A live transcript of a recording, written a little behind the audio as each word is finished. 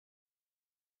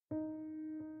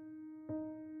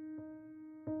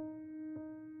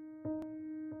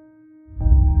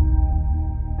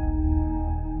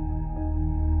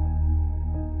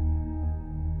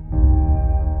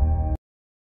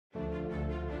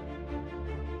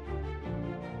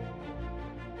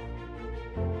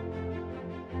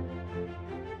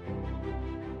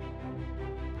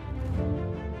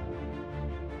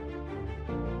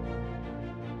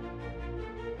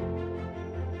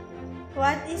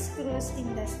What is cruise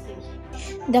industry?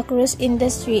 The cruise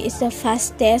industry is the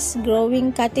fastest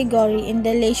growing category in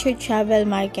the leisure travel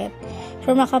market.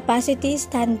 From a capacity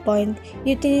standpoint,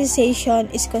 utilization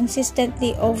is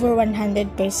consistently over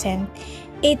 100%.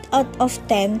 8 out of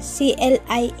 10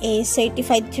 CLIA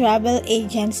certified travel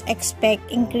agents expect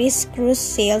increased cruise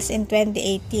sales in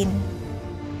 2018.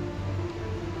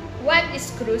 What is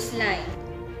Cruisline?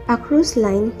 A cruise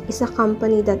line is a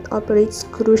company that operates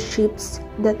cruise ships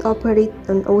that operate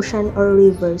on ocean or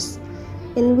rivers,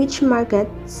 in which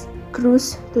markets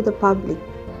cruise to the public.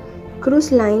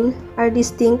 Cruise line are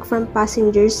distinct from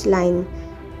passengers line,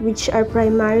 which are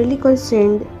primarily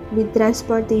concerned with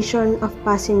transportation of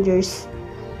passengers.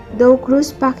 Though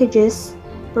cruise packages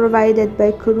provided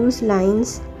by cruise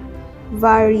lines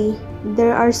vary,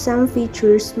 there are some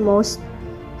features most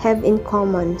have in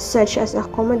common, such as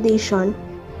accommodation,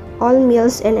 all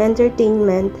meals and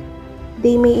entertainment.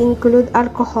 They may include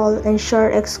alcohol and shore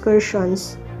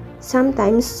excursions,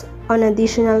 sometimes on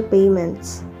additional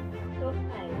payments. So 5.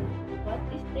 What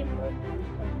is the importance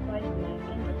of cruise line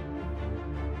industry?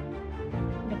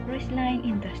 The cruise line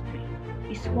industry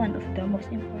is one of the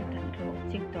most important growth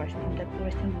sectors in the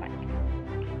tourism market.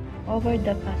 Over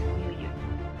the past few years,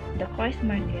 the cruise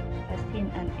market has seen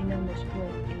an enormous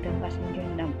growth in the passenger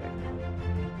number,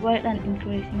 while an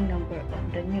increasing number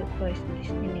of the new cruise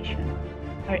destinations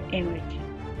are emerging.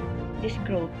 This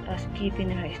growth has given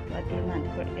rise to a demand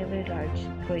for every large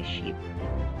cruise ship.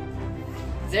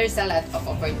 There's a lot of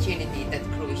opportunity that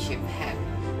cruise ships have,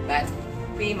 but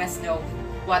we must know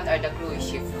what are the cruise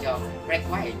ship jobs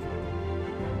required.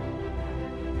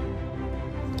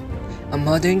 A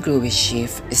modern cruise ship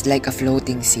is like a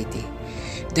floating city.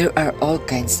 There are all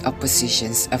kinds of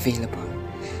positions available.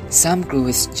 Some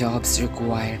cruise jobs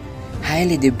require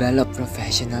highly developed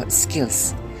professional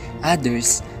skills.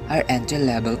 Others are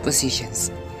entry-level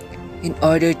positions. In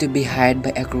order to be hired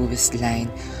by a cruise line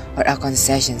or a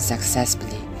concession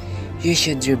successfully, you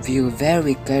should review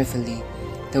very carefully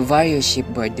the various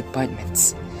shipboard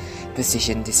departments,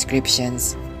 position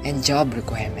descriptions, and job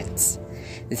requirements.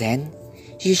 Then,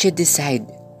 you should decide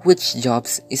which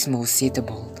jobs is most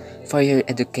suitable for your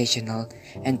educational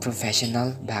and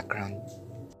professional background.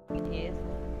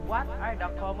 What are the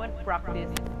common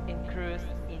practices in cruise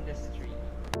industry?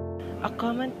 A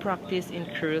common practice in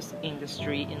cruise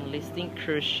industry in listing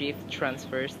cruise ship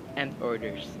transfers and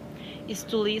orders is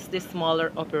to list the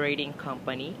smaller operating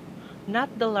company, not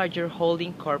the larger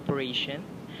holding corporation,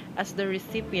 as the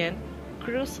recipient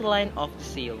cruise line of the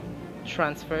sale,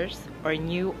 transfers, or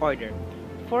new order.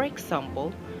 For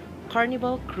example,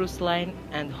 Carnival Cruise Line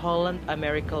and Holland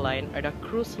America Line are the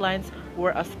cruise lines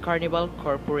whereas Carnival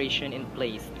Corporation in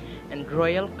place and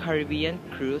Royal Caribbean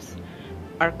Cruise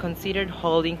are considered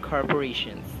holding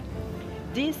corporations.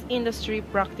 This industry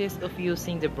practice of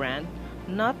using the brand,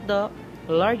 not the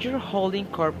larger holding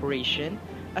corporation,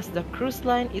 as the cruise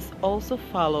line is also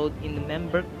followed in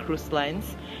member cruise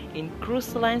lines in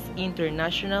Cruise Lines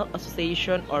International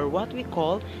Association or what we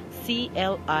call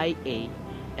CLIA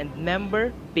and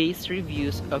member-based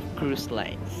reviews of cruise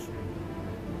lines.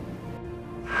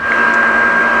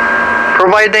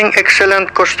 Providing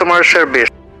excellent customer service.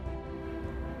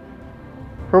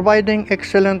 Providing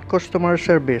excellent customer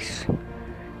service.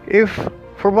 If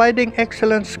providing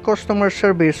excellent customer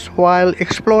service while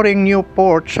exploring new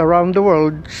ports around the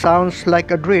world sounds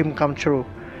like a dream come true,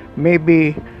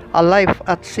 maybe a life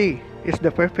at sea is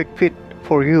the perfect fit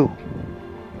for you.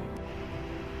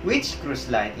 Which cruise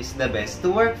line is the best to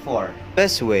work for?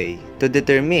 Best way to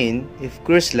determine if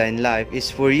cruise line life is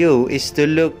for you is to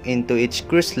look into each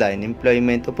cruise line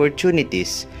employment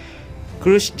opportunities.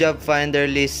 Cruise Job Finder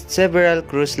lists several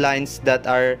cruise lines that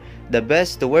are the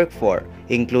best to work for,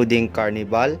 including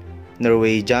Carnival,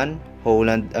 Norwegian,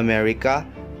 Holland America,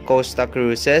 Costa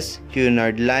Cruises,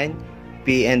 Cunard Line,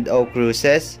 P&O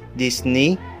Cruises,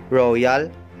 Disney, Royal,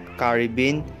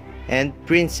 Caribbean, and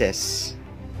Princess.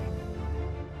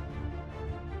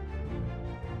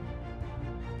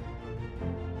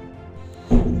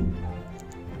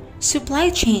 Supply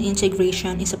chain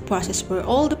integration is a process where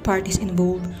all the parties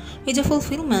involved with the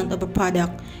fulfillment of a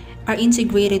product are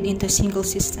integrated into a single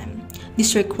system.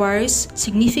 This requires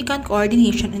significant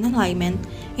coordination and alignment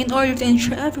in order to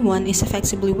ensure everyone is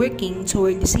effectively working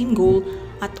toward the same goal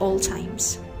at all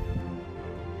times.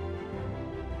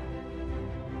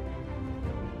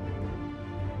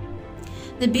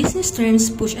 The business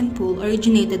terms push and pull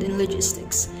originated in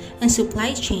logistics and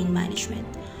supply chain management,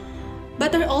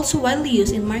 but are also widely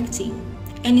used in marketing,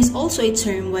 and is also a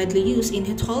term widely used in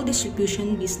hotel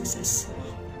distribution businesses.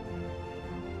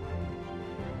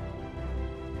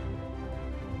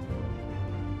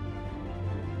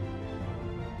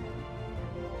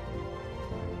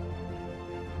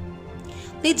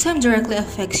 Lead time directly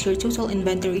affects your total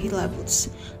inventory levels.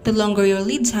 The longer your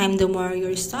lead time, the more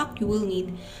your stock you will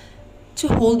need to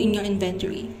hold in your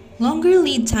inventory. Longer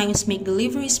lead times make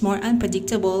deliveries more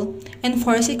unpredictable and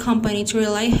force a company to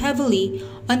rely heavily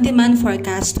on demand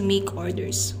forecasts to make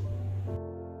orders.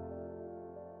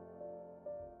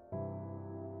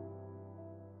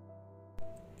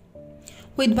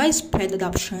 With widespread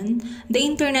adoption, the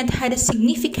Internet had a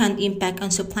significant impact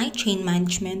on supply chain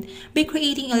management by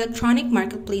creating electronic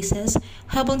marketplaces,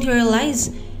 helping to realize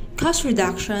cost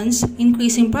reductions,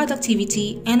 increasing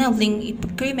productivity, enabling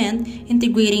procurement,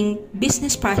 integrating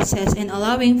business processes, and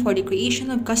allowing for the creation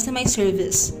of customized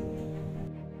service.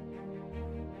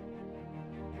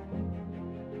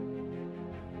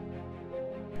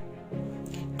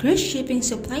 Cruise shipping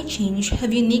supply chains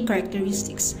have unique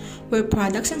characteristics, where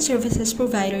products and services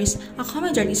providers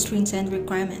accommodate stringent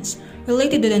requirements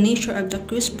related to the nature of the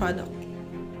cruise product.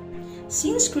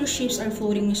 Since cruise ships are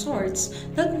floating resorts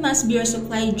that must be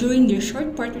resupplied during their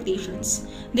short port rotations,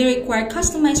 they require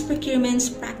customized procurement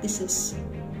practices.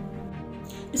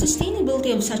 The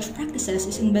sustainability of such practices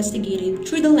is investigated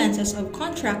through the lenses of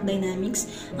contract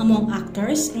dynamics among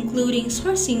actors, including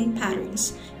sourcing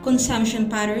patterns, consumption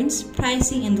patterns,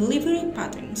 pricing, and delivery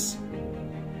patterns.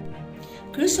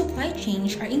 Cruise supply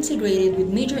chains are integrated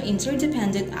with major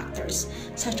interdependent actors,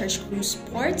 such as cruise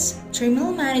ports,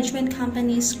 terminal management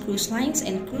companies, cruise lines,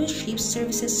 and cruise ship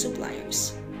services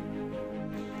suppliers.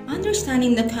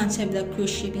 Understanding the concept of cruise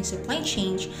shipping supply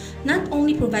chain not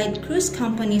only provides cruise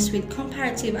companies with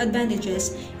comparative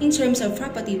advantages in terms of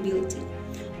profitability,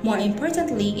 more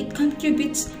importantly, it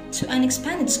contributes to an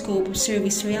expanded scope of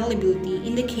service reliability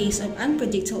in the case of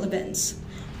unpredictable events.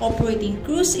 Operating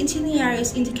cruise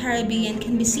itineraries in the Caribbean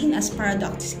can be seen as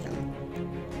paradoxical.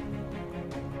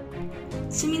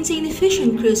 To maintain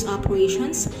efficient cruise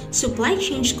operations, supply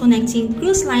chains connecting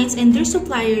cruise lines and their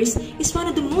suppliers is one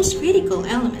of the most critical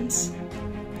elements.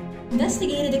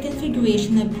 Investigated the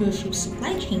configuration of cruise ship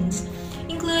supply chains,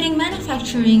 including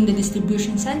manufacturing, the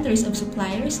distribution centers of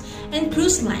suppliers, and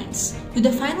cruise lines to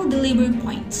the final delivery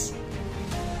points.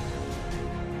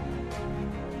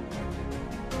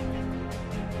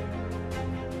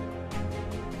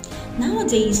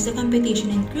 Nowadays, the competition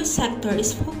in cruise sector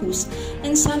is focused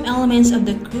on some elements of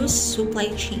the cruise supply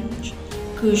chain.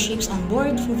 Cruise ships on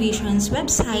board, provisions,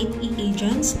 website,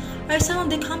 e-agents are some of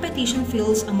the competition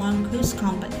fields among cruise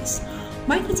companies.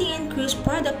 Marketing and cruise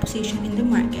product position in the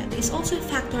market is also a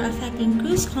factor affecting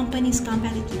cruise companies'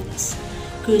 competitiveness.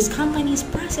 Cruise companies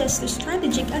process the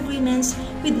strategic agreements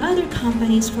with other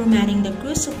companies formatting the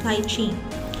cruise supply chain.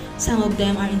 Some of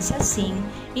them are investing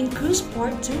in cruise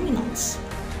port terminals,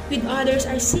 with others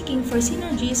are seeking for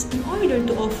synergies in order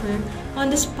to offer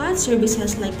on-the-spot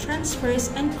services like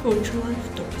transfers and cultural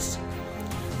tours.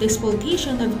 The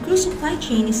exploitation of cruise supply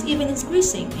chain is even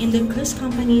increasing in the cruise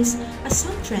companies as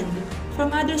some trend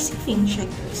from other shipping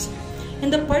sectors,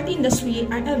 and the port industry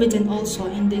are evident also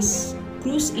in this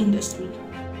cruise industry.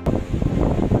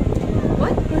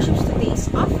 What cruise ships today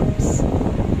offers?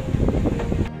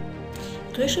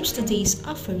 Cruise ships today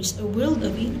offers a world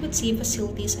of innovative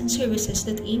facilities and services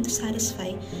that aim to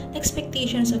satisfy the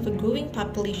expectations of a growing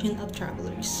population of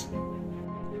travelers.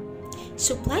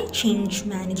 Supply chain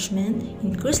management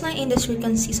in cruise line industry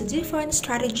consists of different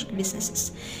strategic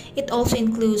businesses. It also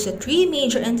includes the three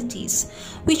major entities,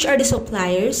 which are the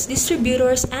suppliers,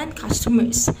 distributors, and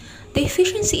customers. The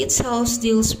efficiency itself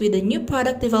deals with the new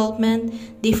product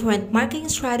development, different marketing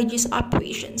strategies,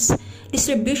 operations,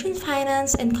 distribution,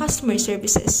 finance, and customer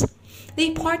services. The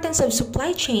importance of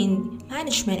supply chain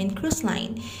management in cruise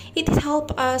line, it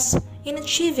helps us in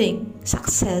achieving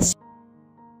success